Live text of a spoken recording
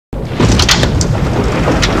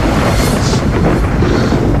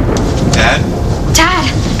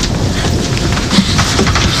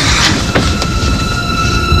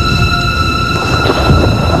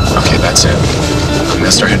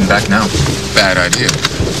back now. Bad idea.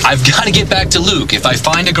 I've got to get back to Luke. If I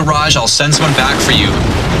find a garage, I'll send someone back for you.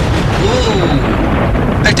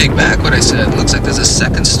 Whoa! I take back what I said. Looks like there's a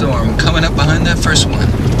second storm coming up behind that first one.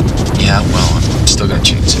 Yeah, well, I'm still gonna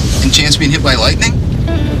chance it. And chance being hit by lightning?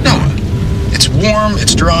 No. It's warm,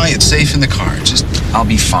 it's dry, it's safe in the car. I'll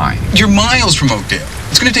be fine. You're miles from Oakdale.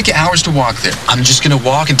 It's gonna take you hours to walk there. I'm just gonna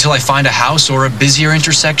walk until I find a house or a busier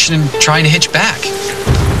intersection and try to hitch back.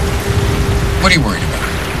 What are you worried about?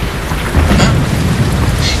 Huh?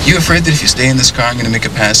 You afraid that if you stay in this car, I'm gonna make a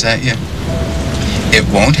pass at you? It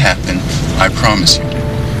won't happen, I promise you.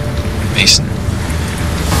 Mason,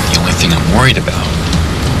 the only thing I'm worried about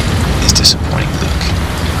is disappointing Luke.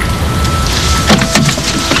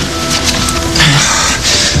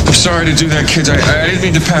 I'm sorry to do that, kids. I didn't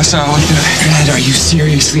mean to pass out. Dad, are you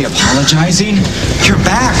seriously apologizing? You're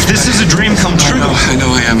back. This is a dream come true. I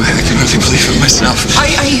know I am. I can hardly believe it myself.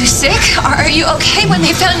 Are you sick? Are you okay? When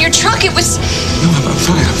they found your truck, it was... No, I'm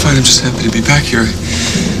fine. I'm fine. I'm just happy to be back here.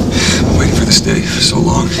 I've been waiting for this day for so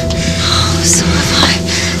long. Oh, so have I.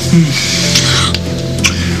 I've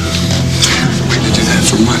been waiting to do that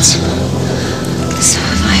for months. So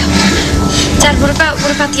have I, Holden. Dad, what about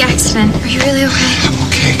the accident? Are you really okay? I'm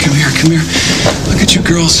okay. Come here. Look at you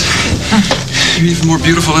girls. You're even more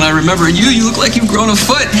beautiful than I remember. And you look like you've grown a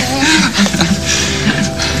foot.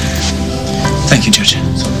 Thank you, Judge.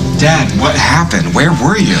 Dad, what happened? Where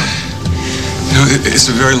were you? You know, it's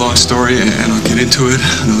a very long story, and I'll get into it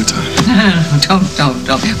another time. Don't.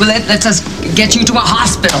 Well, let's just get you to a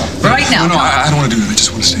hospital right now. No, I don't want to do that. I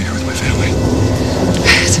just want to stay here with my family.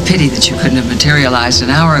 It's a pity that you couldn't have materialized an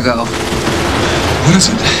hour ago. What is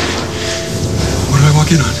it? What do I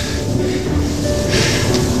walk in on?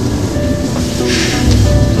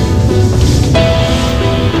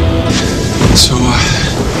 So,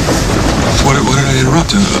 what did I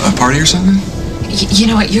interrupt? A party or something? You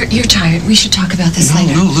know what? You're tired. We should talk about this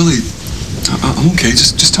later. No, Lily. I'm okay.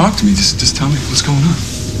 Just talk to me. Just tell me what's going on.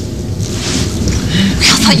 We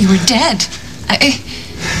all thought you were dead.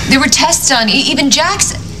 There were tests done. Even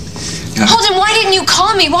Jackson. Yeah. Holden, why didn't you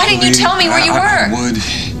call me? Why didn't you tell me where you were? I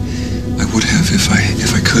would have if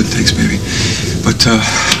I could. Thanks, baby. But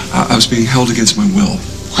I was being held against my will.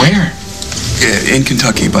 Where? In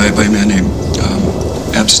Kentucky by a man named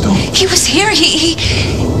Stone. He was here. He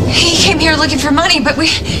came here looking for money, but we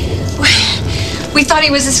thought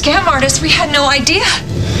he was a scam artist. We had no idea.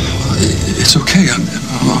 It's okay. I'm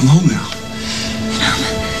home now.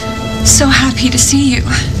 I'm so happy to see you.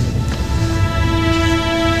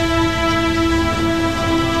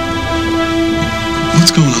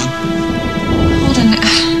 What's going on?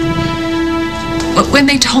 Holden, when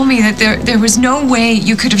they told me that there was no way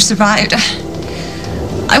you could have survived,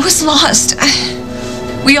 I was lost.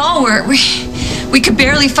 We all were. We could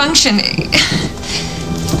barely function.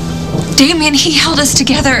 Damian, he held us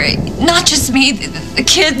together. Not just me, the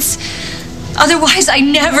kids. Otherwise, I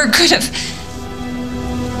never could have.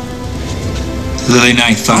 Lily and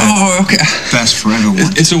I thought okay. Best for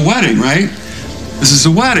everyone. It's a wedding, right? This is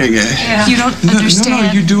a wedding. Yeah. You don't understand.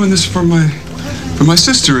 No, you're doing this for my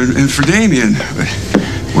sister and for Damian.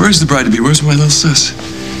 Where's the bride to be? Where's my little sis?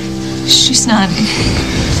 She's not.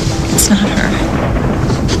 It's not her.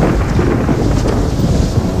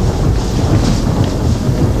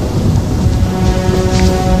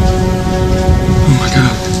 Oh my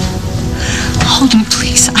God. Holden,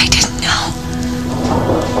 please, I didn't know.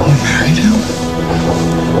 You married him?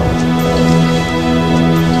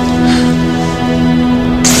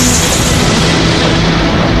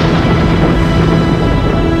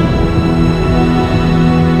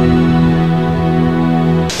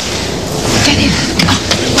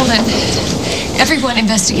 Everyone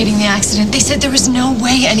investigating the accident, they said there was no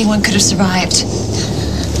way anyone could have survived.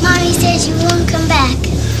 Mommy says you won't come back,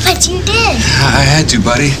 but you did. I had to,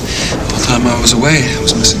 buddy. The whole time I was away, I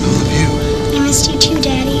was missing all of you. I missed you too,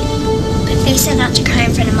 Daddy. But they said not to cry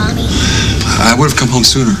in front of Mommy. I would have come home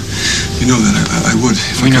sooner. You know that. I would.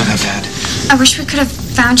 We know that, Dad. I wish we could have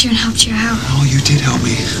found you and helped you out. Oh, you did help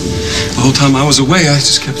me. The whole time I was away, I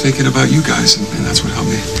just kept thinking about you guys, and that's what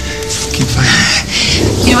helped me keep fighting.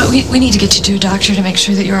 You know what? We need to get you to a doctor to make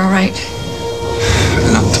sure that you're all right.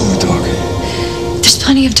 Not until we talk. There's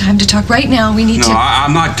plenty of time to talk. Right now, we need to... No,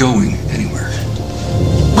 I'm not going anywhere.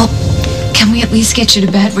 Well, can we at least get you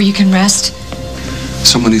to bed where you can rest?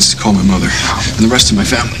 Someone needs to call my mother and the rest of my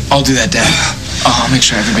family. I'll do that, Dad. I'll make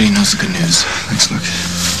sure everybody knows the good news. Thanks, Luke.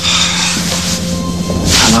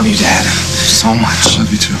 I love you, Dad. So much. I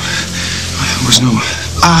love you, too. Where's Noah?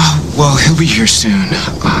 Well, he'll be here soon.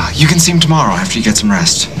 You can see him tomorrow after you get some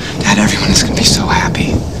rest. Dad, everyone is going to be so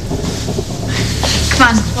happy. Come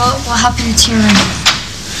on, we'll help you to your room.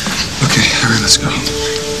 hurry, let's go.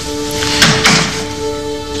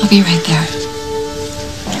 I'll be right there.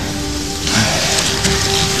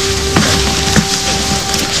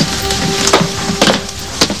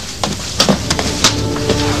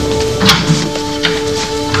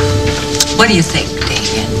 What do you think,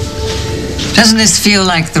 Damian? Doesn't this feel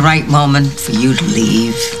like the right moment for you to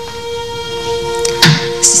leave?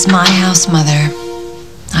 This is my house, Mother,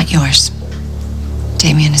 not yours.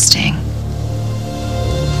 Damian is staying.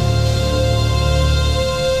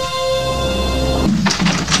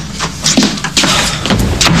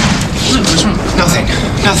 What's wrong?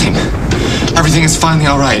 Nothing. Everything is finally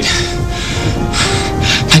all right.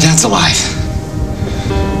 My dad's alive.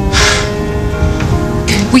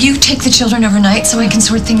 Will you take the children overnight so I can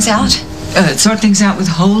sort things out? Sort things out with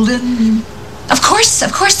Holden? Of course,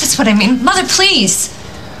 that's what I mean. Mother, please.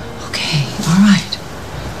 Okay, all right.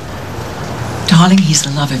 Darling, he's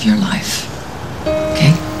the love of your life.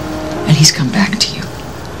 Okay? And he's come back to you.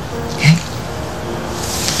 Okay?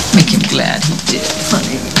 Make him glad he did,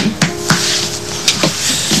 honey.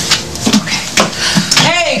 Okay.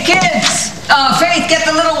 Hey, kids! Faith, get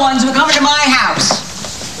the little ones. We're coming to my house.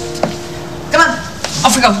 Come on.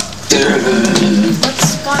 Off we go.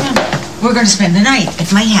 What's going on? We're going to spend the night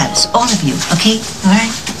at my house. All of you, okay? All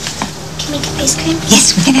right? Can we get ice cream?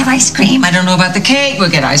 Yes, we can have ice cream. I don't know about the cake. We'll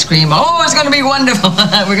get ice cream. Oh, it's going to be wonderful.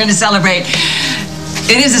 We're going to celebrate.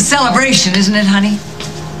 It is a celebration, isn't it, honey?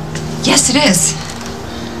 Yes, it is.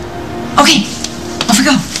 Okay, off we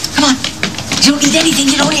go. Come on. You don't need anything.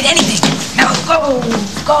 You don't need anything. Now, go.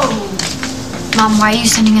 Mom, why are you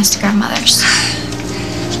sending us to grandmother's?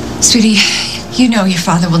 Sweetie, you know your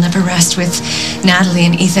father will never rest with Natalie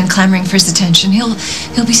and Ethan clamoring for his attention. He'll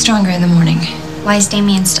be stronger in the morning. Why is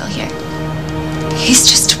Damian still here? He's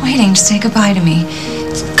just waiting to say goodbye to me.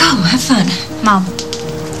 Go, have fun. Mom.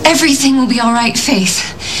 Everything will be all right,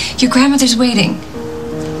 Faith. Your grandmother's waiting.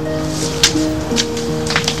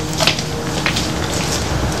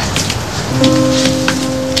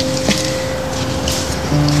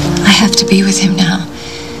 I have to be with him now.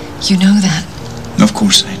 You know that. Of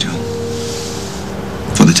course I do.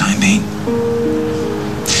 For the time being.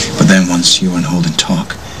 But then once you and Holden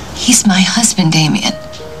talk... He's my husband, Damian.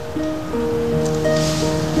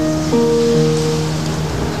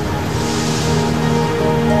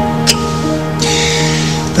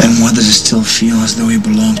 Then why does it still feel as though he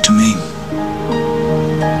belonged to me?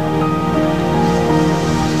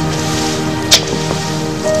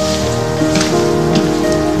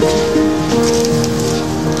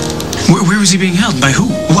 Where was he being held? By who?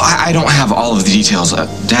 Well, I don't have all of the details.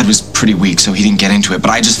 Dad was pretty weak, so he didn't get into it. But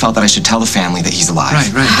I just felt that I should tell the family that he's alive.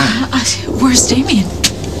 Right. Where's Damian?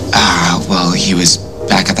 Well, he was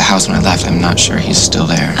back at the house when I left. I'm not sure he's still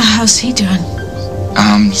there. How's he doing?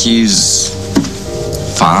 He's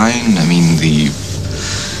fine. I mean,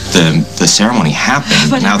 the ceremony happened.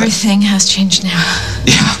 But now everything has changed now.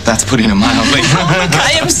 Yeah, that's putting it mildly.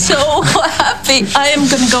 I am so happy. I am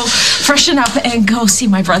going to go freshen up and go see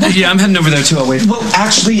my brother. Yeah, I'm heading over there too. I'll wait. Well,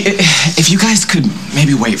 actually, if you guys could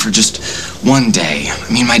maybe wait for just one day.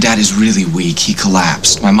 I mean, my dad is really weak. He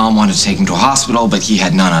collapsed. My mom wanted to take him to a hospital, but he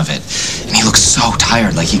had none of it. And he looks so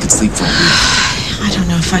tired, like he could sleep for a week. I don't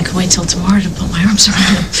know if I could wait till tomorrow to put my arms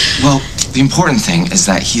around him. Well, the important thing is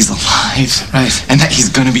that he's alive. Right. And that he's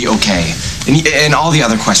gonna be okay. And all the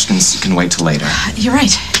other questions can wait till later. You're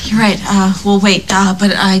right. We'll wait,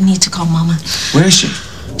 but I need to call Mama. Where is she?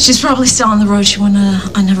 She's probably still on the road. She went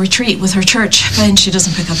on a retreat with her church, and she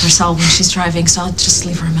doesn't pick up her cell when she's driving, so I'll just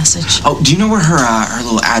leave her a message. Oh, do you know where her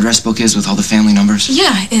little address book is with all the family numbers?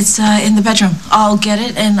 Yeah, it's in the bedroom. I'll get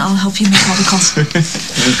it, and I'll help you make all the calls.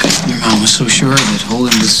 Your mom was so sure that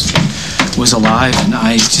Holden was alive, and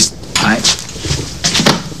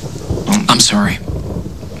I'm sorry.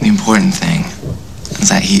 The important thing is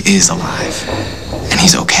that he is alive, and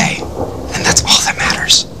he's okay, and that's all that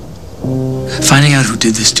matters. Finding out who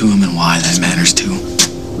did this to him and why, that matters too.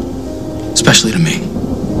 Especially to me.